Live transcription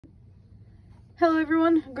Hello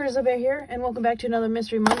everyone, Grizzly Bear here, and welcome back to another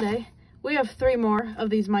Mystery Monday. We have 3 more of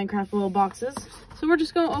these Minecraft little boxes, so we're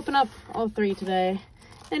just going to open up all 3 today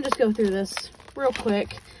and just go through this real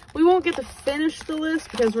quick. We won't get to finish the list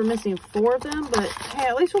because we're missing 4 of them, but hey,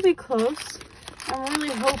 at least we'll be close. I'm really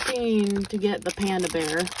hoping to get the panda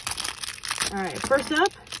bear. Alright, first up,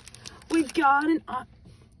 we got an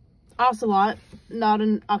ocelot, not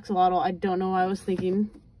an axolotl. I don't know why I was thinking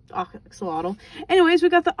axolotl. Anyways, we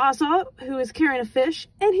got the ocelot who is carrying a fish,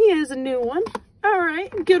 and he is a new one. All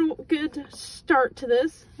right, good start to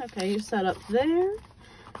this. Okay, you set up there.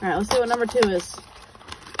 All right, let's see what number 2 is.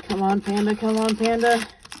 Come on, panda, come on, panda.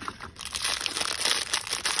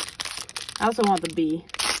 I also want the bee.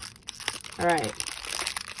 All right.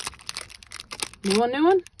 New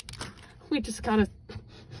one. We just got a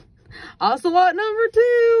ocelot number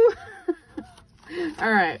 2.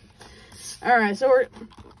 All right, so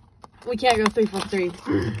we can't go 3 for 3.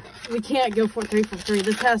 We can't go for 3 for 3.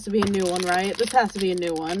 This has to be a new one, right? This has to be a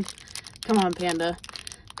new one. Come on, panda.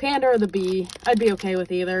 Panda or the bee. I'd be okay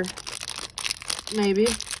with either. Maybe.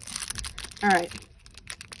 Alright.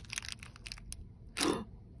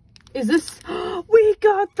 Is this... We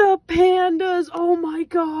got the pandas! Oh my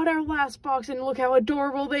god, our last box, and look how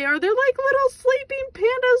adorable they are. They're like little sleeping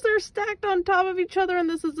pandas. They're stacked on top of each other, and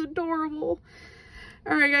this is adorable.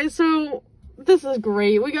 Alright guys, so... this is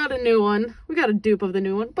great. We got a new one. We got a dupe of the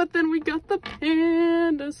new one, but then we got the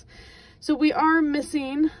pandas. So we are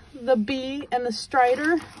missing the bee and the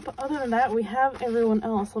strider, but other than that, we have everyone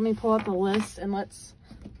else. Let me pull out the list and let's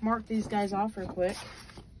mark these guys off real quick.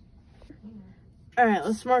 All right,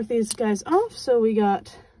 let's mark these guys off. So we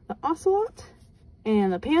got the ocelot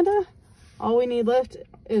and the panda. All we need left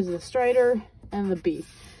is the strider and the bee.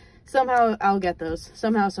 Somehow I'll get those.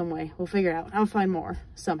 Somehow, some way. We'll figure it out. I'll find more.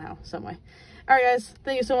 Somehow, some way. Alright guys,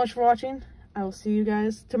 thank you so much for watching. I will see you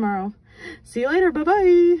guys tomorrow. See you later.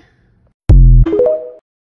 Bye-bye.